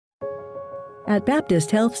At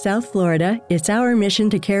Baptist Health South Florida, it's our mission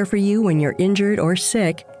to care for you when you're injured or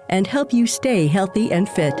sick and help you stay healthy and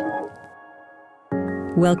fit.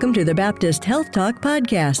 Welcome to the Baptist Health Talk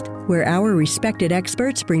podcast, where our respected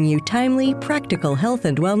experts bring you timely, practical health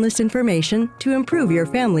and wellness information to improve your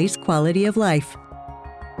family's quality of life.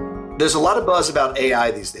 There's a lot of buzz about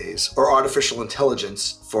AI these days, or artificial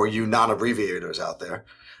intelligence for you non-abbreviators out there,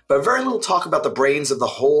 but very little talk about the brains of the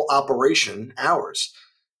whole operation, ours.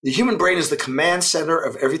 The human brain is the command center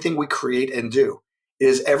of everything we create and do. It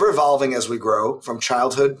is ever evolving as we grow, from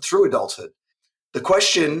childhood through adulthood. The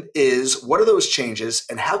question is, what are those changes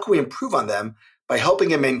and how can we improve on them by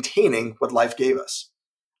helping and maintaining what life gave us?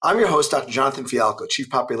 I'm your host, Dr. Jonathan Fialco, Chief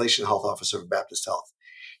Population Health Officer of Baptist Health.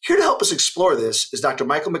 Here to help us explore this is Dr.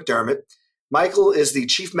 Michael McDermott. Michael is the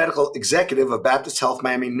Chief Medical Executive of Baptist Health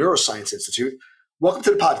Miami Neuroscience Institute. Welcome to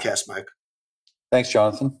the podcast, Mike. Thanks,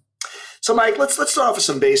 Jonathan. So, Mike, let's start off with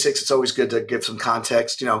some basics. It's always good to give some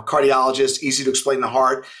context. You know, cardiologist, easy to explain the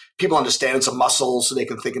heart. People understand it's a muscle, so they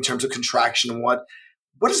can think in terms of contraction and what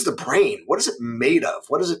is the brain? What is it made of?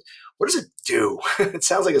 What does it do? It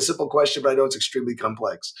sounds like a simple question, but I know it's extremely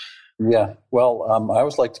complex. Yeah. Well, I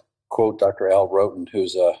always like to quote Dr. Al Roten,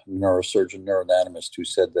 who's a neurosurgeon, neuroanatomist, who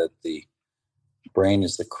said that the brain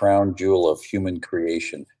is the crown jewel of human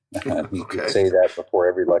creation. He could say that before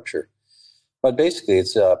every lecture. But basically,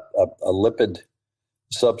 it's a lipid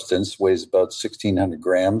substance, weighs about 1,600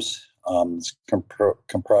 grams. It's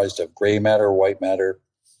comprised of gray matter, white matter.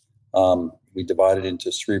 We divide it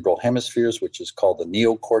into cerebral hemispheres, which is called the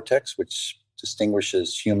neocortex, which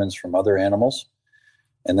distinguishes humans from other animals.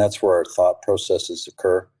 And that's where our thought processes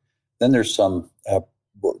occur. Then there's some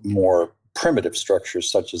more primitive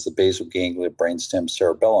structures, such as the basal ganglia, brainstem,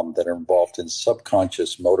 cerebellum, that are involved in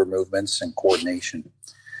subconscious motor movements and coordination.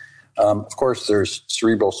 Of course, there's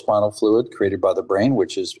cerebral spinal fluid created by the brain,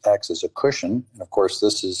 which acts as a cushion. And of course,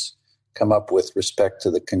 this has come up with respect to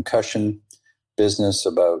the concussion business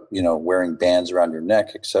about, wearing bands around your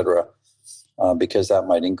neck, et cetera, because that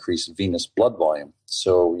might increase venous blood volume.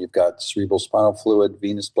 So you've got cerebral spinal fluid,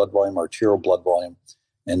 venous blood volume, arterial blood volume.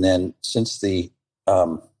 And then since the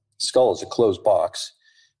skull is a closed box,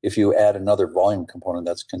 if you add another volume component,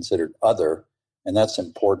 that's considered other. And that's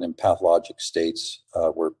important in pathologic states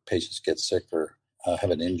where patients get sick or have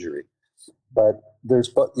an injury. But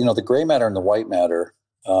the gray matter and the white matter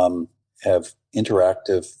have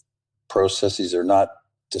interactive processes. They're not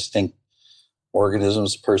distinct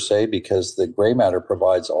organisms per se, because the gray matter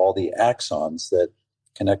provides all the axons that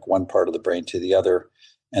connect one part of the brain to the other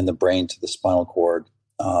and the brain to the spinal cord.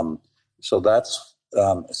 So that's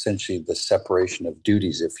essentially the separation of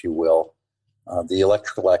duties, if you will. The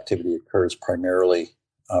electrical activity occurs primarily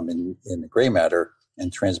in the gray matter,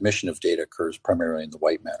 and transmission of data occurs primarily in the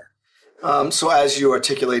white matter. So as you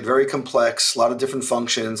articulate, very complex, a lot of different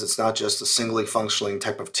functions. It's not just a singly functioning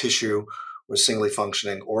type of tissue or singly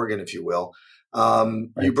functioning organ, if you will. Right.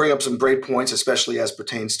 You bring up some great points, especially as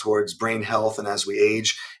pertains towards brain health and as we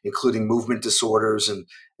age, including movement disorders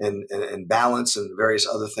and balance and various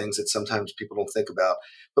other things that sometimes people don't think about.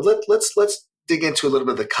 But let's dig into a little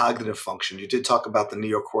bit of the cognitive function. You did talk about the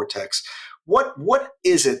neocortex. What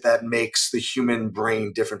is it that makes the human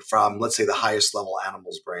brain different from, let's say, the highest level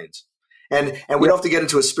animals' brains? And we don't have to get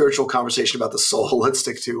into a spiritual conversation about the soul. Let's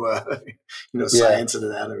stick to science and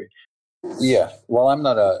anatomy. Yeah. Well, I'm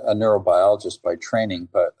not a neurobiologist by training,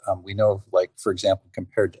 but we know, like, for example,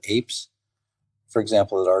 compared to apes, for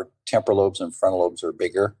example, that our temporal lobes and frontal lobes are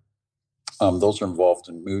bigger. Those are involved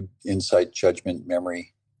in mood, insight, judgment,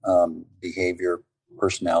 memory, behavior,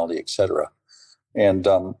 personality, etc. And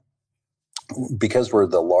because we're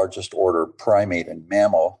the largest order primate and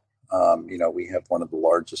mammal, we have one of the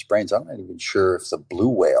largest brains. I'm not even sure if the blue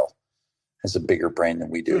whale has a bigger brain than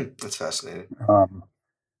we do. That's fascinating.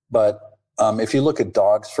 But if you look at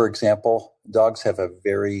dogs, for example, dogs have a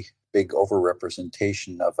very big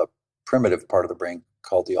overrepresentation of a primitive part of the brain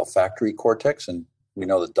called the olfactory cortex. And we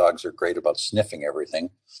know that dogs are great about sniffing everything.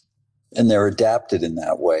 And they're adapted in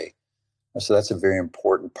that way. So that's a very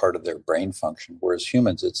important part of their brain function. Whereas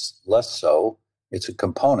humans, it's less so. It's a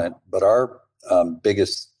component. But our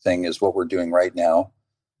biggest thing is what we're doing right now.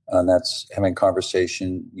 And that's having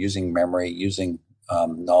conversation, using memory, using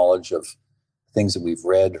knowledge of things that we've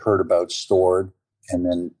read, heard about, stored, and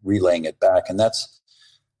then relaying it back. And that's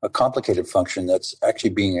a complicated function that's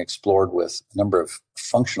actually being explored with a number of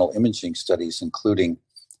functional imaging studies, including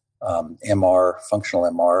MR, functional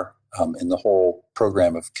MR, in the whole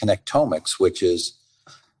program of Connectomics, which is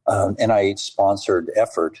an NIH-sponsored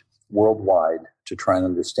effort worldwide to try and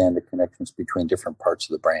understand the connections between different parts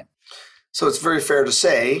of the brain. So it's very fair to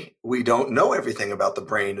say we don't know everything about the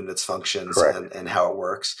brain and its functions and how it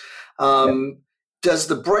works. Does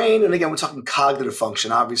the brain, and again, we're talking cognitive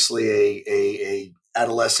function, obviously a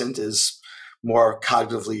adolescent is more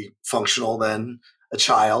cognitively functional than a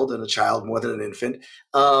child, and a child more than an infant.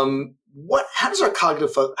 How does our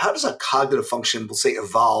cognitive function, we'll say,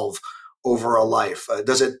 evolve over our life?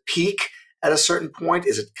 Does it peak at a certain point?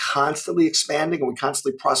 Is it constantly expanding? Are we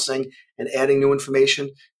constantly processing and adding new information?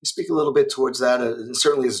 You speak a little bit towards that, and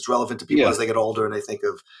certainly as it's relevant to people as they get older and they think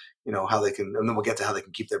of, how they can, and then we'll get to how they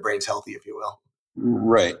can keep their brains healthy, if you will.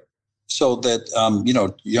 Right. So that,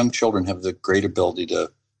 young children have the great ability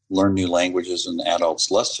to learn new languages and adults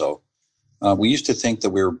less so. We used to think that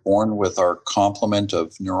we were born with our complement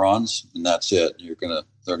of neurons, and that's it.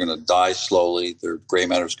 They're gonna die slowly. Their gray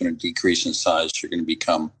matter is going to decrease in size. You're going to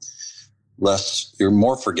become you're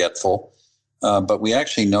more forgetful. But we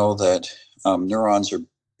actually know that neurons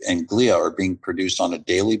and glia are being produced on a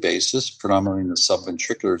daily basis, predominantly in the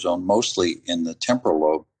subventricular zone, mostly in the temporal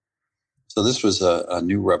lobe. So this was a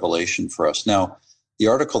new revelation for us. Now, the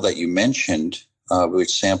article that you mentioned,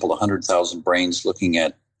 which sampled 100,000 brains looking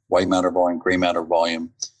at white matter volume, gray matter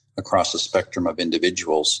volume across a spectrum of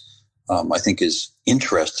individuals, I think is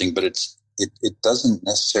interesting, but it doesn't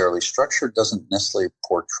necessarily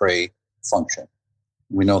portray function.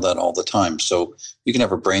 We know that all the time. So you can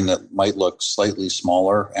have a brain that might look slightly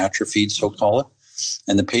smaller, atrophied, so call it,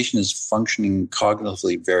 and the patient is functioning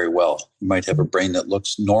cognitively very well. You might have a brain that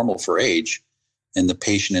looks normal for age, and the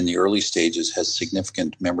patient in the early stages has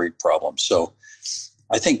significant memory problems. So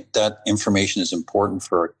I think that information is important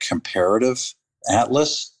for a comparative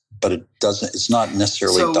atlas, but it's not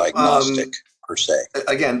necessarily diagnostic per se.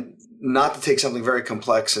 Again, not to take something very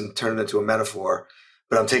complex and turn it into a metaphor,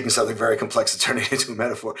 but I'm taking something very complex and turning it into a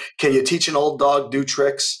metaphor. Can you teach an old dog new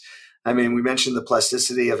tricks? I mean, we mentioned the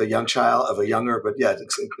plasticity of a younger, but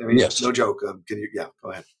yes. No joke. Go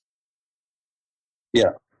ahead.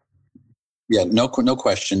 Yeah, no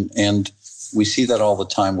question. And we see that all the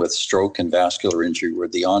time with stroke and vascular injury, where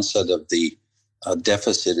the onset of the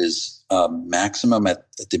deficit is maximum at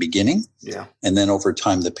the beginning. Yeah. And then over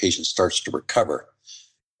time, the patient starts to recover.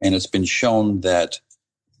 And it's been shown that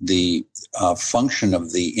the function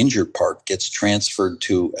of the injured part gets transferred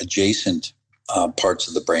to adjacent parts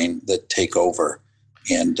of the brain that take over,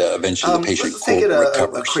 and eventually the patient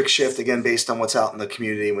recovers. A quick shift again based on what's out in the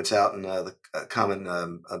community and what's out in the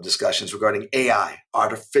common discussions regarding AI,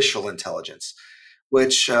 artificial intelligence,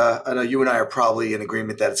 which I know you and I are probably in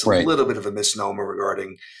agreement that it's a little bit of a misnomer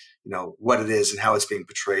regarding what it is and how it's being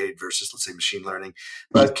portrayed versus, let's say, machine learning.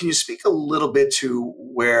 But can you speak a little bit to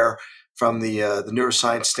where, from the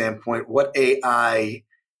neuroscience standpoint, what AI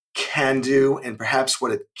can do and perhaps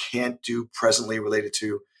what it can't do presently related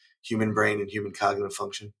to human brain and human cognitive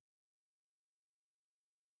function?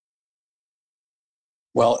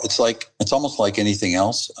 Well, it's almost like anything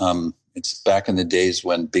else. It's back in the days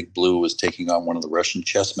when Big Blue was taking on one of the Russian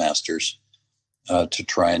chess masters to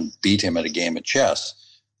try and beat him at a game of chess.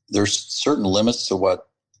 There's certain limits to what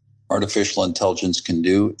artificial intelligence can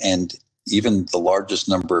do, and even the largest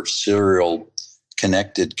number of serial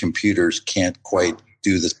connected computers can't quite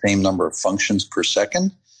do the same number of functions per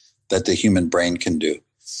second that the human brain can do.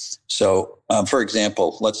 So, for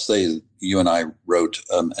example, let's say you and I wrote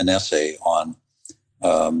an essay on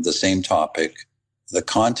the same topic. The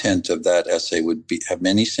content of that essay would have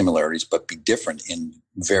many similarities, but be different in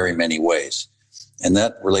very many ways. And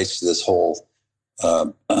that relates to this whole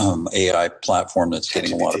AI platform that's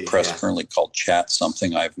getting a lot of press currently called Chat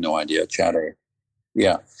something. I have no idea. Chat AI.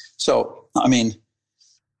 Yeah. So, I mean,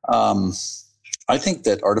 I think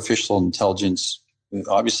that artificial intelligence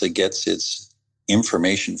obviously gets its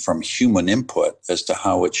information from human input as to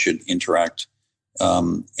how it should interact.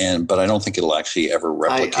 But I don't think it'll actually ever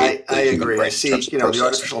replicate the human brain. I see, the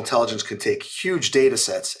artificial intelligence can take huge data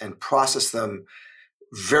sets and process them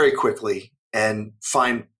very quickly and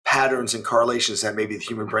find patterns and correlations that maybe the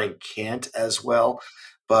human brain can't as well.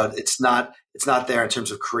 But it's not there in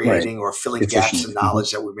terms of creating or filling gaps in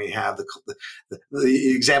knowledge that we may have.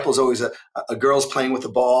 The example is always a girl's playing with the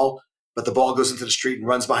ball, but the ball goes into the street and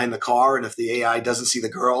runs behind the car. And if the AI doesn't see the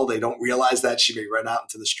girl, they don't realize that she may run out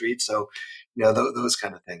into the street. So, those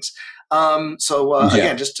kind of things.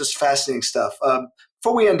 Again, just fascinating stuff.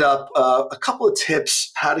 Before we end up, a couple of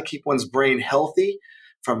tips how to keep one's brain healthy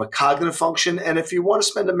from a cognitive function. And if you want to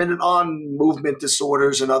spend a minute on movement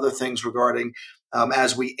disorders and other things regarding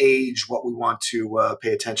as we age, what we want to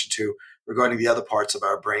pay attention to regarding the other parts of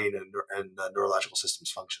our brain and neurological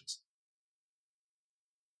systems functions.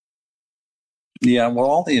 Yeah, well,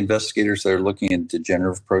 all the investigators that are looking at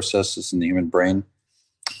degenerative processes in the human brain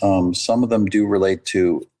Some of them do relate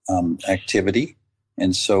to activity.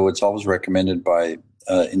 And so it's always recommended by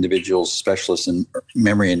individuals, specialists in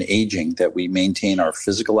memory and aging, that we maintain our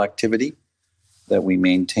physical activity, that we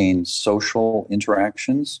maintain social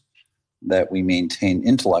interactions, that we maintain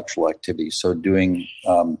intellectual activity. So doing,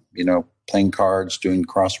 playing cards, doing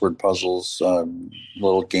crossword puzzles,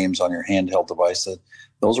 little games on your handheld device,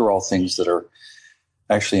 those are all things that are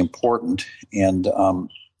actually important. And,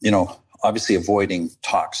 obviously avoiding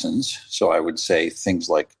toxins. So I would say things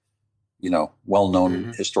like,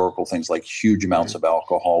 well-known historical things like huge amounts of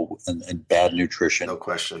alcohol and bad nutrition. No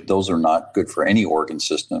question. Those are not good for any organ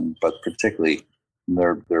system, but particularly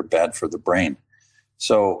they're bad for the brain.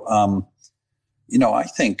 So, I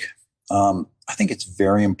think it's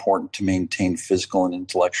very important to maintain physical and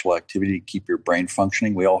intellectual activity to keep your brain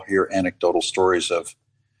functioning. We all hear anecdotal stories of,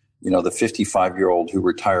 the 55-year-old who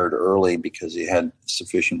retired early because he had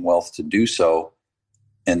sufficient wealth to do so,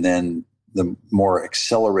 and then the more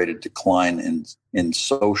accelerated decline in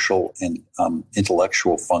social and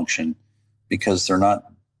intellectual function because they're not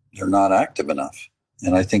active enough.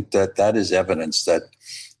 And I think that is evidence that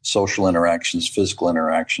social interactions, physical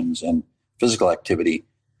interactions, and physical activity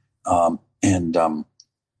and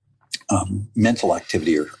mental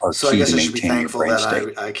activity are so key I guess to I should be maintaining your thankful brain that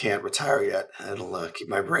state. I can't retire yet. It'll keep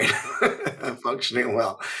my brain functioning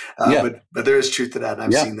well. But there is truth to that. And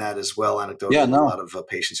I've seen that as well anecdotally. A lot of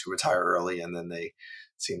patients who retire early and then they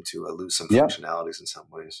seem to lose some functionalities in some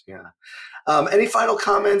ways. Yeah. Any final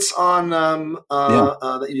comments on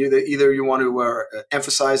that either you want to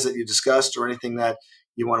emphasize that you discussed or anything that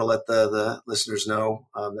you want to let the listeners know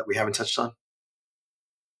that we haven't touched on?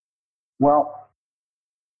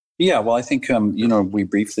 I think, we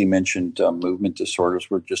briefly mentioned movement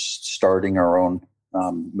disorders. We're just starting our own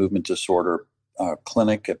movement disorder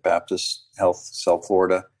clinic at Baptist Health, South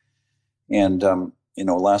Florida. And,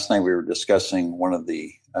 last night we were discussing one of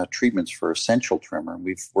the treatments for essential tremor.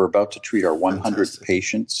 We're about to treat our 100th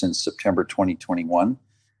patient since September 2021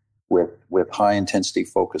 with high-intensity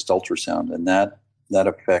focused ultrasound. And that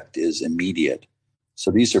effect is immediate.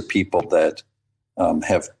 So these are people that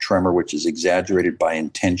have tremor, which is exaggerated by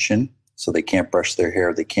intention. So they can't brush their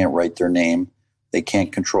hair. They can't write their name. They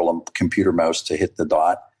can't control a computer mouse to hit the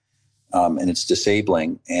dot. And it's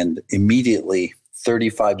disabling. And immediately,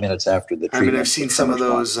 35 minutes after the treatment. I've seen some of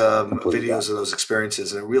those videos of those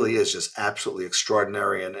experiences, and it really is just absolutely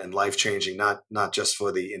extraordinary and life-changing, not just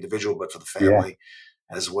for the individual, but for the family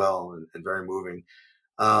as well, and very moving.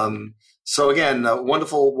 So again,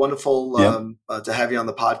 wonderful to have you on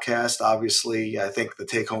the podcast. Obviously, I think the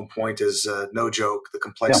take-home point is no joke. The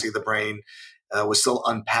complexity of the brain. We're still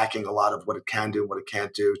unpacking a lot of what it can do and what it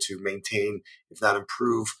can't do to maintain, if not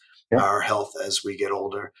improve, our health as we get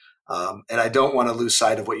older. And I don't want to lose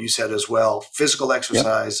sight of what you said as well. Physical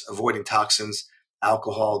exercise, avoiding toxins,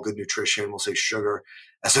 alcohol, good nutrition, we'll say sugar,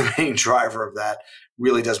 as a main driver of that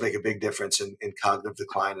really does make a big difference in cognitive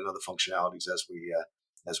decline and other functionalities as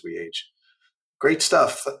we age. Great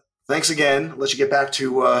stuff. Thanks again. Let you get back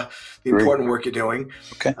to the important work you're doing.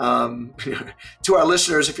 Okay. To our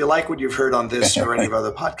listeners, if you like what you've heard on this or any of our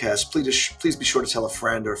other podcasts, please be sure to tell a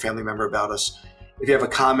friend or a family member about us. If you have a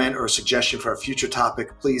comment or a suggestion for a future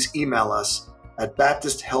topic, please email us at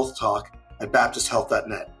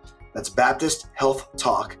baptisthealthtalk@baptisthealth.net. That's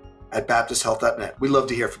baptisthealthtalk@baptisthealth.net. We'd love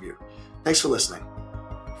to hear from you. Thanks for listening.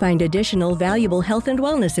 Find additional valuable health and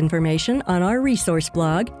wellness information on our resource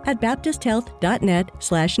blog at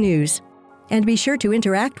baptisthealth.net/news. And be sure to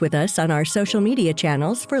interact with us on our social media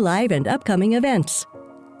channels for live and upcoming events.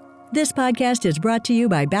 This podcast is brought to you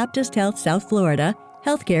by Baptist Health South Florida,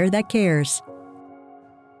 healthcare that cares.